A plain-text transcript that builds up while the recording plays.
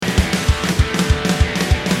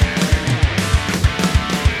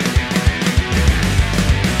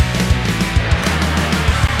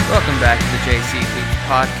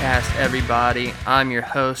podcast, everybody. I'm your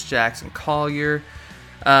host, Jackson Collier.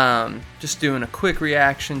 Just doing a quick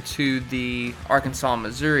reaction to the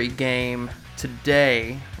Arkansas-Missouri game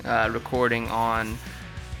today, recording on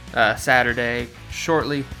Saturday,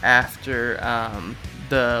 shortly after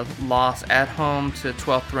the loss at home to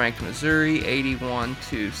 12th-ranked Missouri,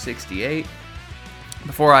 81-68.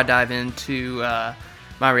 Before I dive into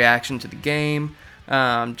my reaction to the game,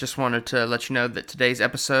 just wanted to let you know that today's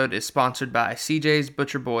episode is sponsored by CJ's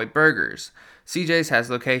Butcher Boy Burgers. CJ's has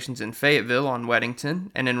locations in Fayetteville on Weddington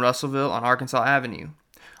and in Russellville on Arkansas Avenue.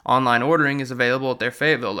 Online ordering is available at their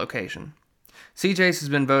Fayetteville location. CJ's has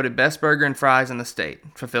been voted best burger and fries in the state,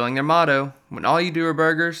 fulfilling their motto, when all you do are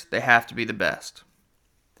burgers, they have to be the best.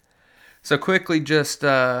 So quickly, just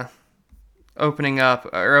opening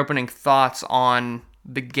thoughts on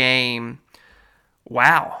the game.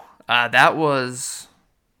 Wow. That was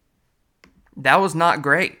not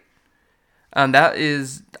great. That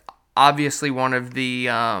is obviously one of the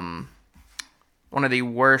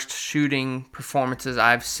worst shooting performances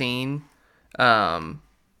I've seen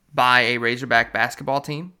by a Razorback basketball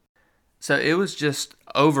team. So it was just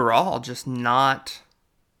overall just not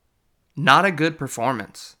a good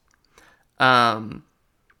performance. And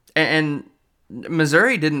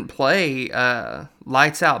Missouri didn't play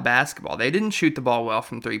lights out basketball. They didn't shoot the ball well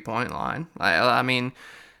from 3-point line. I mean,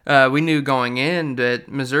 we knew going in that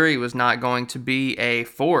Missouri was not going to be a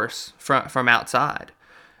force from outside.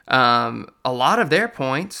 A lot of their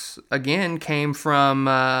points, again, came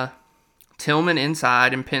from Tillman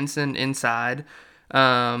inside and Pinson inside,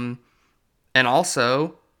 and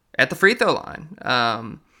also at the free throw line.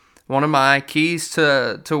 One of my keys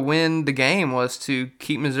to win the game was to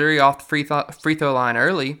keep Missouri off the free throw line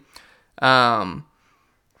early.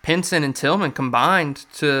 Pinson and Tillman combined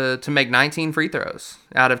to make 19 free throws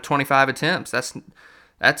out of 25 attempts.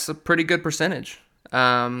 That's a pretty good percentage.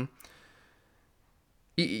 When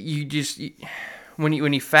you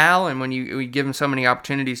foul and when you give them so many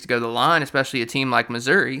opportunities to go to the line, especially a team like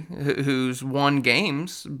Missouri who's won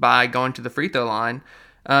games by going to the free throw line,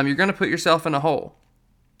 you're going to put yourself in a hole.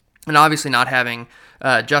 And obviously not having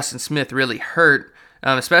Justin Smith really hurt,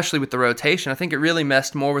 especially with the rotation. I think it really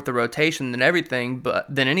messed more with the rotation than anything. But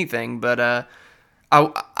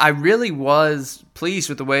I really was pleased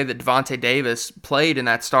with the way that Devontae Davis played in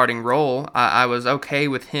that starting role. I was okay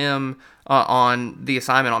with him on the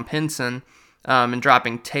assignment on Pinson and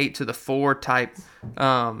dropping Tate to the 4 type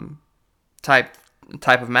of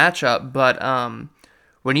matchup. But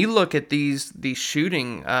when you look at these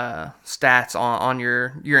shooting stats on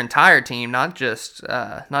your entire team, not just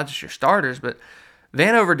your starters, but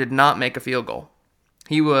Vanover did not make a field goal.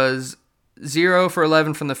 He was 0 for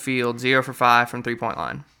 11 from the field, 0 for 5 from 3-point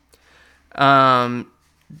line.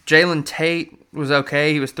 Jalen Tate was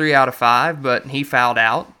okay. He was 3 out of 5, but he fouled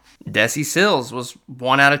out. Desi Sills was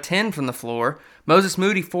 1 out of 10 from the floor. Moses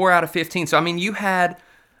Moody 4 out of 15. So I mean, you had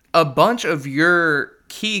a bunch of your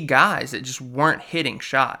key guys that just weren't hitting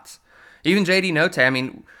shots. Even JD Notae, I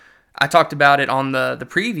mean, I talked about it on the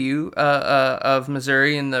preview of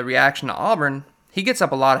Missouri and the reaction to Auburn. He gets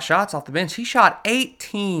up a lot of shots off the bench. He shot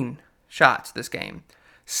 18 shots this game.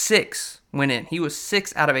 6 went in. He was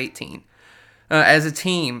 6 out of 18. As a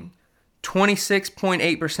team,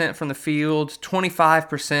 26.8% from the field,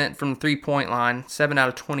 25% from the 3-point line, 7 out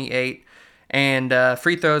of 28. And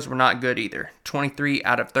free throws were not good either. 23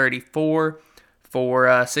 out of 34. For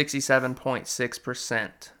 67.6%.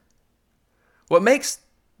 What makes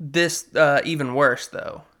this even worse,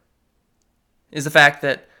 though, is the fact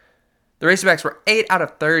that the Razorbacks were 8 out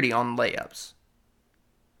of 30 on layups.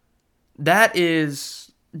 That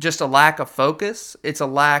is just a lack of focus. It's a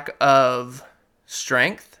lack of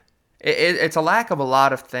strength. It's a lack of a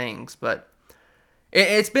lot of things, but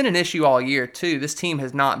it's been an issue all year, too. This team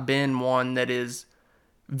has not been one that is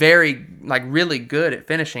really good at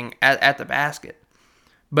finishing at the basket.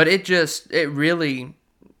 But it really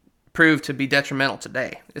proved to be detrimental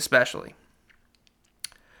today, especially.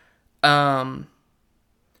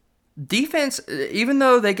 Defense, even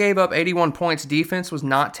though they gave up 81 points, defense was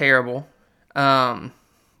not terrible.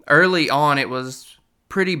 Early on, it was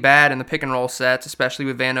pretty bad in the pick and roll sets, especially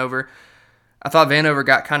with Vanover. I thought Vanover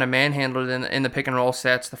got kind of manhandled in the pick and roll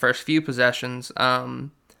sets the first few possessions.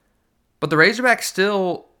 But the Razorbacks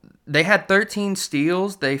still... They had 13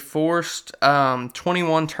 steals. They forced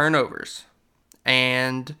 21 turnovers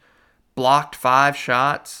and blocked 5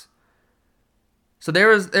 shots. So there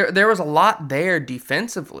was a lot there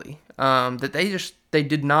defensively that they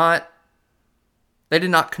did not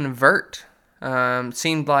convert.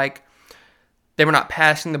 Seemed like They were not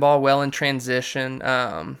passing the ball well in transition.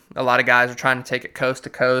 A lot of guys were trying to take it coast to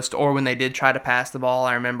coast, or when they did try to pass the ball,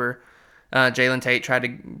 I remember Jalen Tate tried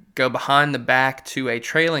to go behind the back to a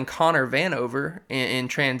trailing Connor Vanover in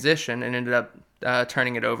transition and ended up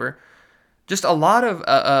turning it over. Just a lot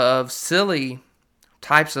of silly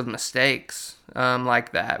types of mistakes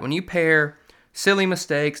like that. When you pair silly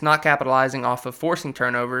mistakes, not capitalizing off of forcing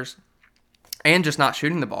turnovers, and just not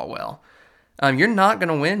shooting the ball well, you're not going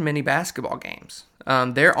to win many basketball games.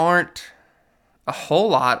 There aren't a whole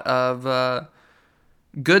lot of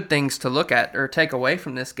good things to look at or take away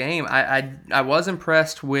from this game. I was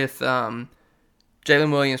impressed with Jalen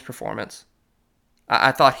Williams' performance.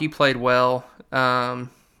 I thought he played well,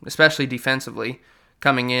 especially defensively.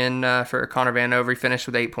 Coming in for Connor Vanover, he finished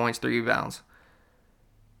with 8 points, 3 rebounds.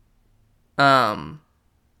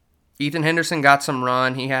 Ethan Henderson got some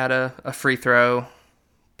run. He had a free throw,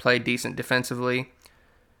 played decent defensively.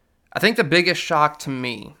 I think the biggest shock to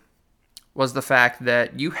me was the fact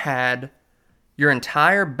that you had your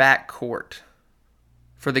entire backcourt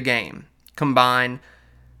for the game combine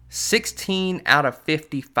 16 out of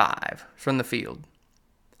 55 from the field.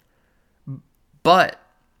 But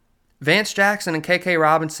Vance Jackson and KK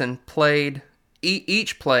Robinson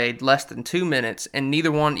each played less than 2 minutes, and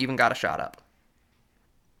neither one even got a shot up.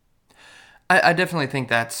 I definitely think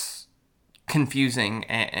that's confusing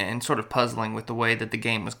and sort of puzzling with the way that the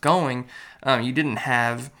game was going. You didn't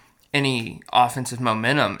have any offensive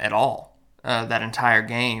momentum at all that entire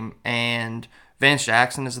game, and Vance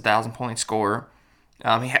Jackson is a 1,000-point scorer,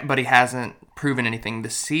 but he hasn't proven anything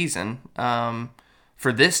this season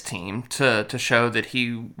for this team to show that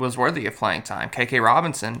he was worthy of playing time. KK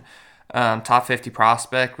Robinson, top 50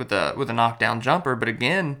 prospect with a knockdown jumper, but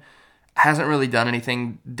again, hasn't really done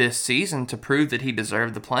anything this season to prove that he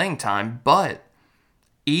deserved the playing time. But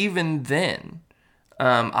even then,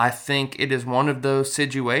 I think it is one of those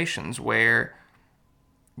situations where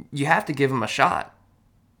you have to give him a shot.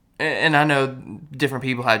 And I know different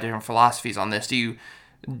people have different philosophies on this. Do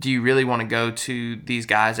you really want to go to these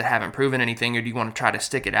guys that haven't proven anything, or do you want to try to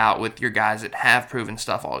stick it out with your guys that have proven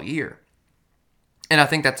stuff all year? And I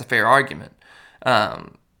think that's a fair argument.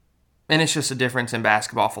 And it's just a difference in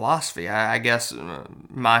basketball philosophy. I guess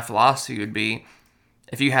my philosophy would be,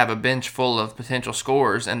 if you have a bench full of potential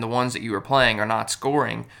scorers and the ones that you are playing are not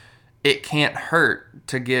scoring, it can't hurt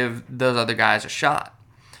to give those other guys a shot.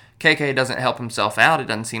 KK doesn't help himself out. It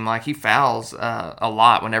doesn't seem like he fouls a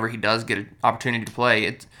lot whenever he does get an opportunity to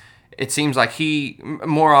play. It seems like he,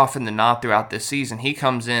 more often than not throughout this season, he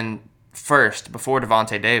comes in first before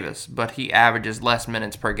Devontae Davis, but he averages less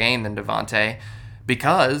minutes per game than Devontae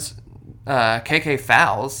because KK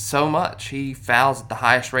fouls so much. He fouls at the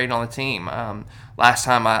highest rate on the team. Last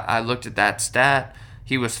time I looked at that stat,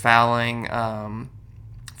 he was fouling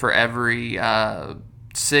for every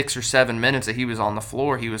 6 or 7 minutes that he was on the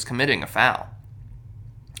floor, he was committing a foul.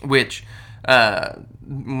 Which, again,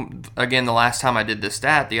 the last time I did this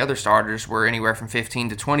stat, the other starters were anywhere from 15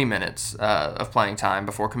 to 20 minutes of playing time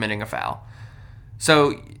before committing a foul.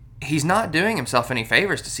 So he's not doing himself any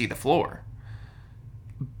favors to see the floor.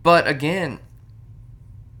 But again,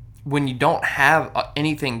 when you don't have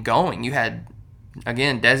anything going, you had,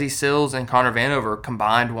 again, Desi Sills and Connor Vanover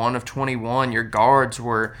combined 1 of 21. Your guards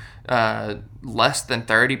were less than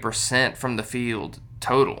 30% from the field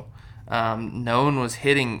total. No one was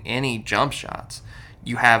hitting any jump shots.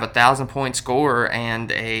 You have a 1,000-point scorer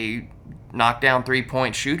and a knockdown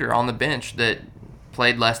 3-point shooter on the bench that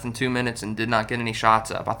played less than 2 minutes and did not get any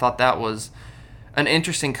shots up. I thought that was an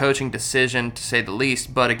interesting coaching decision, to say the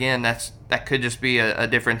least. But again, that could just be a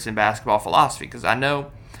difference in basketball philosophy, because I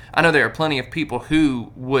know there are plenty of people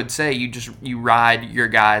who would say you ride your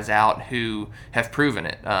guys out who have proven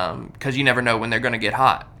it, because you never know when they're going to get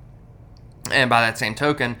hot. And by that same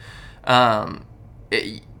token,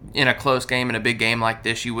 in a close game, in a big game like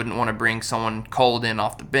this, you wouldn't want to bring someone cold in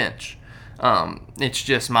off the bench. It's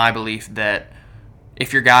just my belief that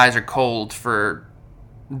if your guys are cold for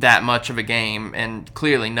that much of a game, and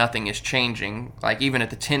clearly nothing is changing, like even at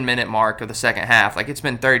the 10-minute mark of the second half, like it's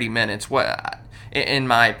been 30 minutes, in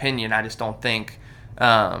my opinion, I just don't think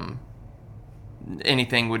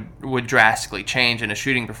anything would drastically change in a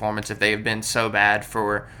shooting performance if they have been so bad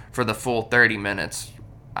for the full 30 minutes.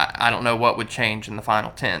 I don't know what would change in the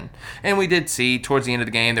final 10. And we did see towards the end of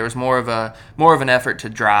the game there was more of an effort to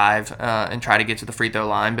drive and try to get to the free throw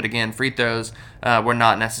line. But again, free throws were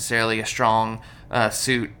not necessarily a strong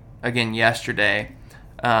suit again yesterday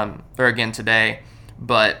or again today.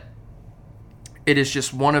 But it is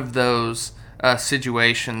just one of those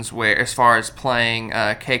situations where, as far as playing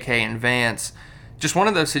KK and Vance, just one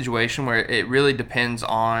of those situations where it really depends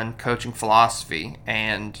on coaching philosophy,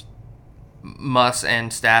 and Muss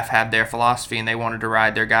and staff have their philosophy and they wanted to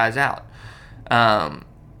ride their guys out.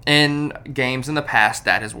 In games in the past,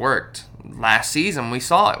 that has worked. Last season, we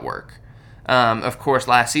saw it work. Of course,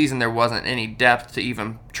 last season there wasn't any depth to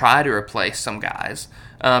even try to replace some guys.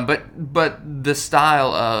 But the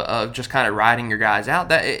style of just kind of riding your guys out,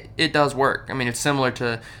 that it does work. I mean, it's similar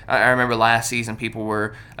to, I remember last season people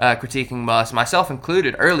were critiquing Muss, myself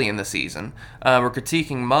included, early in the season. Were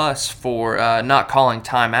critiquing Muss for not calling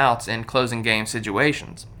timeouts in closing game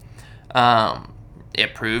situations.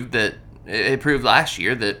 It proved last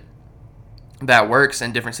year that works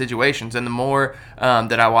in different situations, and the more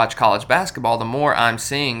that I watch college basketball, the more I'm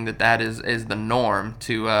seeing that is the norm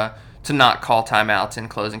to not call timeouts in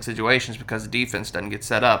closing situations, because the defense doesn't get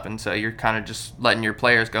set up, and so you're kind of just letting your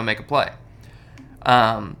players go make a play.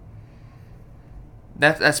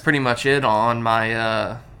 That's pretty much it on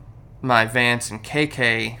my my Vance and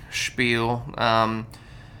KK spiel.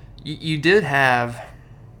 You did have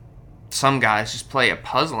some guys just play a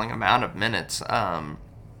puzzling amount of minutes.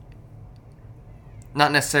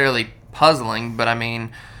 Not necessarily puzzling, but I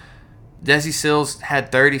mean, Desi Sills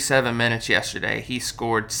had 37 minutes yesterday. He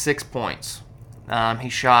scored 6 points. He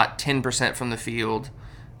shot 10% from the field,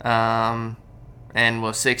 and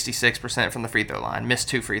was 66% from the free throw line. Missed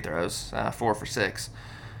 2 free throws, 4 for 6.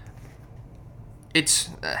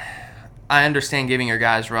 I understand giving your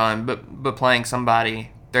guys run, but playing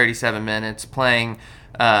somebody 37 minutes, playing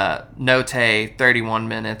Note 31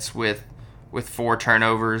 minutes with 4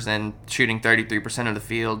 turnovers and shooting 33% of the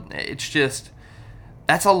field,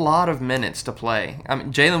 that's a lot of minutes to play. I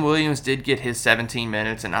mean, Jalen Williams did get his 17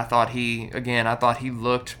 minutes, and I thought he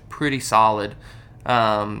looked pretty solid,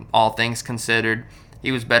 all things considered.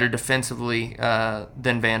 He was better defensively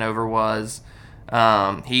than Vanover was.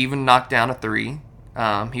 He even knocked down a 3.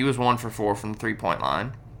 He was 1 for 4 from the 3-point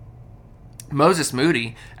line. Moses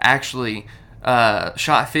Moody actually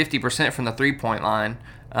shot 50% from the 3-point line,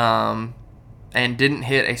 and didn't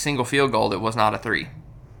hit a single field goal that was not a 3.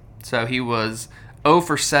 So he was 0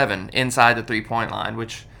 for 7 inside the 3-point line,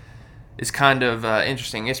 which is kind of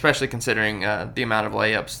interesting, especially considering the amount of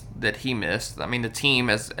layups that he missed. I mean, the team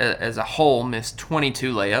as a whole missed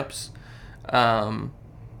 22 layups,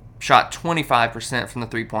 shot 25% from the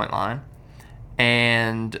 3-point line,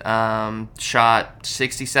 and shot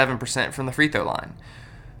 67% from the free throw line.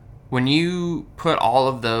 When you put all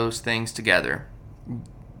of those things together,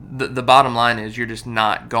 the bottom line is you're just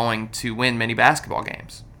not going to win many basketball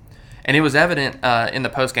games. And it was evident in the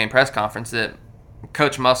post-game press conference that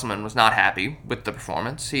Coach Musselman was not happy with the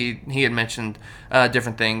performance. He had mentioned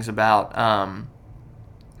different things about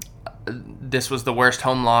this was the worst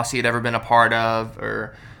home loss he had ever been a part of,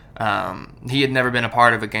 or he had never been a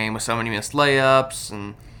part of a game with so many missed layups,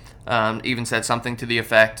 and even said something to the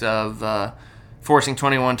effect of forcing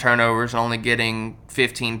 21 turnovers and only getting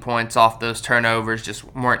 15 points off those turnovers, just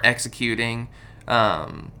weren't executing.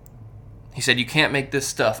 He said, you can't make this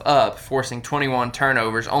stuff up, forcing 21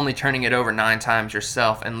 turnovers, only turning it over 9 times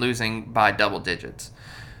yourself, and losing by double digits.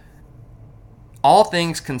 All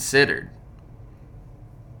things considered,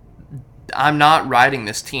 I'm not writing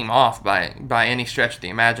this team off by any stretch of the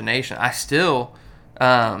imagination. I still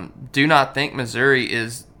do not think Missouri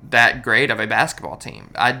is that great of a basketball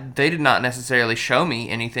team. They did not necessarily show me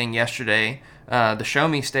anything yesterday. The Show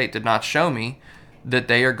Me State did not show me that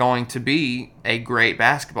they are going to be a great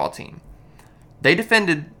basketball team. They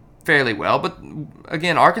defended fairly well, but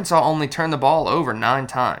again, Arkansas only turned the ball over 9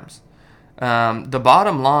 times. The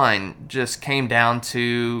bottom line just came down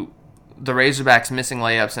to the Razorbacks missing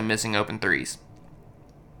layups and missing open threes.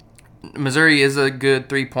 Missouri is a good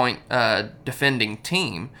 3-point defending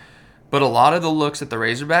team, but a lot of the looks that the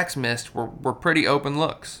Razorbacks missed were pretty open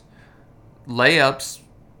looks. Layups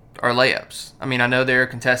are layups. I mean, I know there are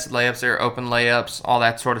contested layups, there are open layups, all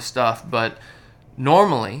that sort of stuff, but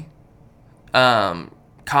normally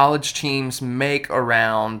college teams make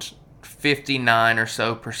around 59 or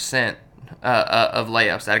so percent of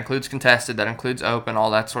layups. That includes contested, that includes open,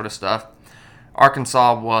 all that sort of stuff.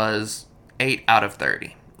 Arkansas was 8 out of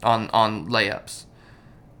 30 on layups.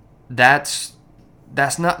 That's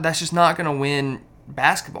just not going to win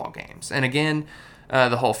basketball games. And again,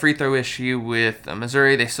 the whole free throw issue with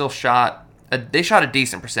Missouri, they shot a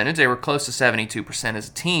decent percentage. They were close to 72% as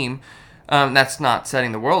a team. That's not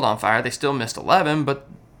setting the world on fire. They still missed 11, but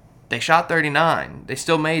they shot 39. They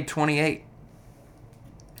still made 28.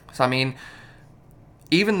 So, I mean,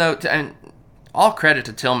 even though, and all credit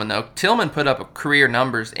to Tillman, though. Tillman put up career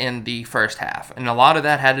numbers in the first half, and a lot of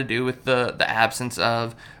that had to do with the absence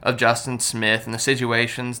of Justin Smith and the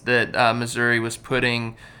situations that Missouri was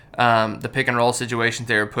putting, the pick and roll situations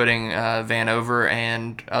they were putting Vanover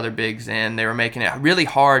and other bigs in. They were making it really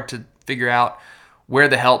hard to figure out where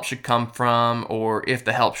the help should come from or if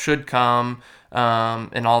the help should come,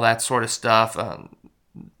 and all that sort of stuff.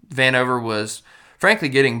 Vanover was frankly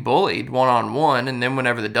getting bullied one-on-one, and then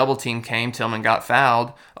whenever the double team came, Tillman got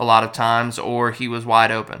fouled a lot of times or he was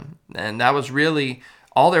wide open. And that was really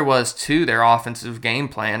all there was to their offensive game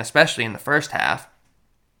plan, especially in the first half.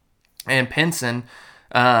 And Pinson,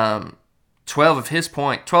 12 of his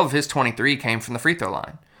 23 came from the free throw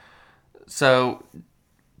line. So,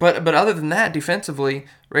 but other than that, defensively,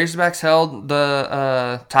 Razorbacks held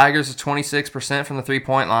the Tigers to 26% from the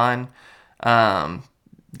three-point line.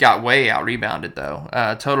 Got way out rebounded though.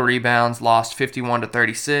 Total rebounds lost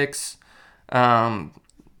 51-36.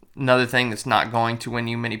 Another thing that's not going to win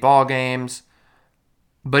you many ball games.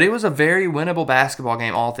 But it was a very winnable basketball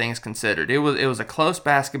game, all things considered. It was a close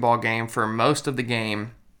basketball game for most of the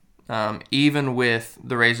game, even with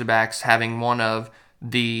the Razorbacks having one of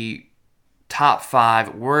the top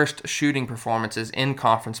 5 worst shooting performances in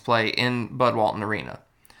conference play in Bud Walton Arena.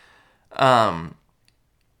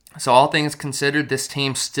 So all things considered, this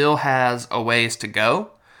team still has a ways to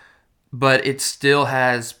go, but it still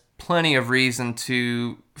has plenty of reason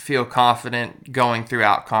to feel confident going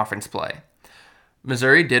throughout conference play.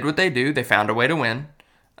 Missouri did what they do. They found a way to win.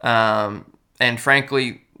 And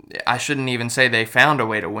frankly, I shouldn't even say they found a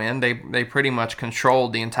way to win. They pretty much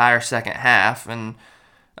controlled the entire second half. And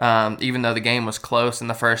even though the game was close in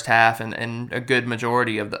the first half and a good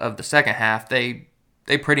majority of the second half, they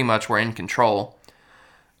pretty much were in control.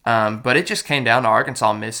 But it just came down to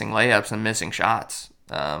Arkansas missing layups and missing shots.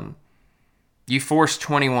 You force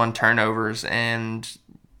 21 turnovers, and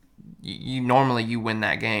you normally win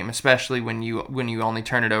that game, especially when you only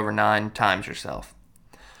turn it over 9 times yourself.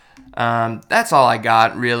 That's all I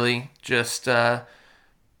got, really. Just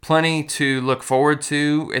plenty to look forward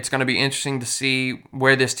to. It's going to be interesting to see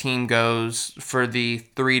where this team goes for the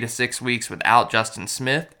 3 to 6 weeks without Justin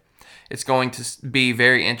Smith. It's going to be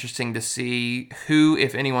very interesting to see who,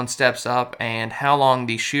 if anyone, steps up and how long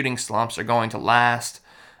these shooting slumps are going to last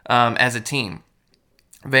as a team.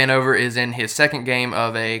 Vanover is in his second game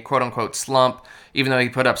of a quote-unquote slump. Even though he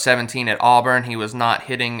put up 17 at Auburn, he was not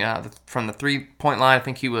hitting from the three-point line. I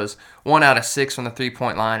think he was 1 out of 6 from the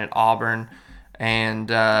three-point line at Auburn.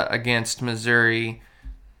 And against Missouri,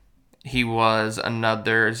 he was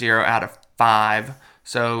another 0 out of 5.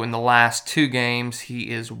 So in the last 2 games,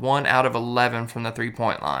 he is 1 out of 11 from the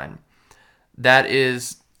three-point line. That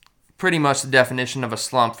is pretty much the definition of a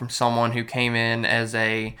slump from someone who came in as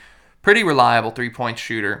a pretty reliable three-point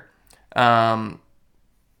shooter. Desi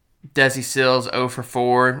Sills 0 for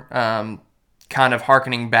 4, kind of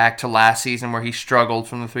hearkening back to last season where he struggled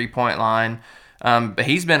from the three-point line. But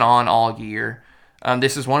he's been on all year.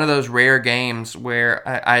 This is one of those rare games where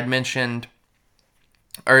I had mentioned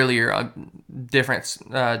earlier different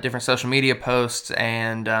social media posts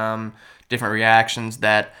and different reactions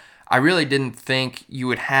that I really didn't think you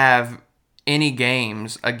would have any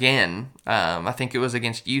games again. I think it was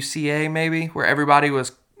against UCA maybe, where everybody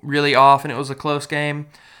was really off and it was a close game.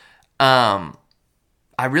 I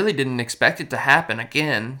really didn't expect it to happen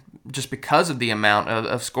again just because of the amount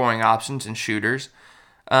of scoring options and shooters.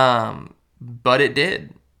 But it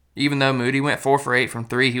did. Even though Moody went 4 for 8 from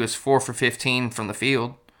 3, he was 4 for 15 from the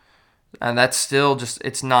field. And that's still just,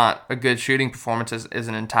 it's not a good shooting performance as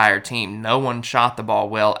an entire team. No one shot the ball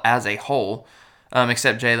well as a whole,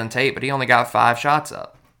 except Jalen Tate, but he only got 5 shots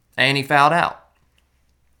up. And he fouled out.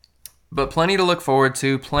 But plenty to look forward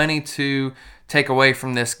to, plenty to take away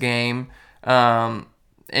from this game.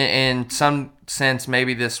 In some sense,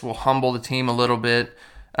 maybe this will humble the team a little bit.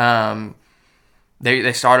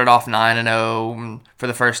 They started off 9-0 for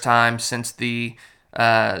the first time since the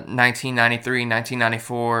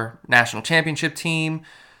 1993-1994 national championship team.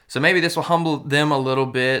 So maybe this will humble them a little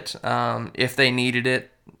bit if they needed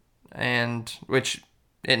it, and which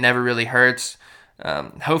it never really hurts.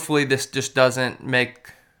 Hopefully this just doesn't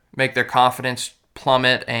make their confidence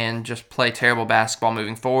plummet and just play terrible basketball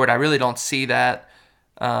moving forward. I really don't see that,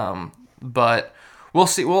 but we'll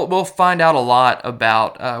see. We'll find out a lot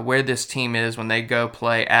about where this team is when they go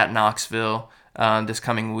play at Knoxville this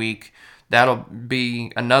coming week. That'll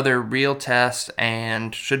be another real test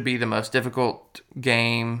and should be the most difficult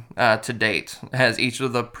game to date, as each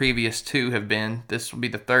of the previous 2 have been. This will be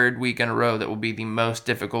the 3rd week in a row that will be the most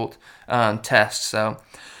difficult test. So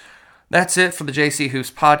That's it for the JC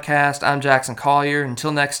Hoops podcast. I'm Jackson Collier.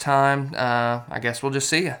 Until next time, I guess we'll just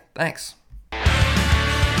see you. Thanks.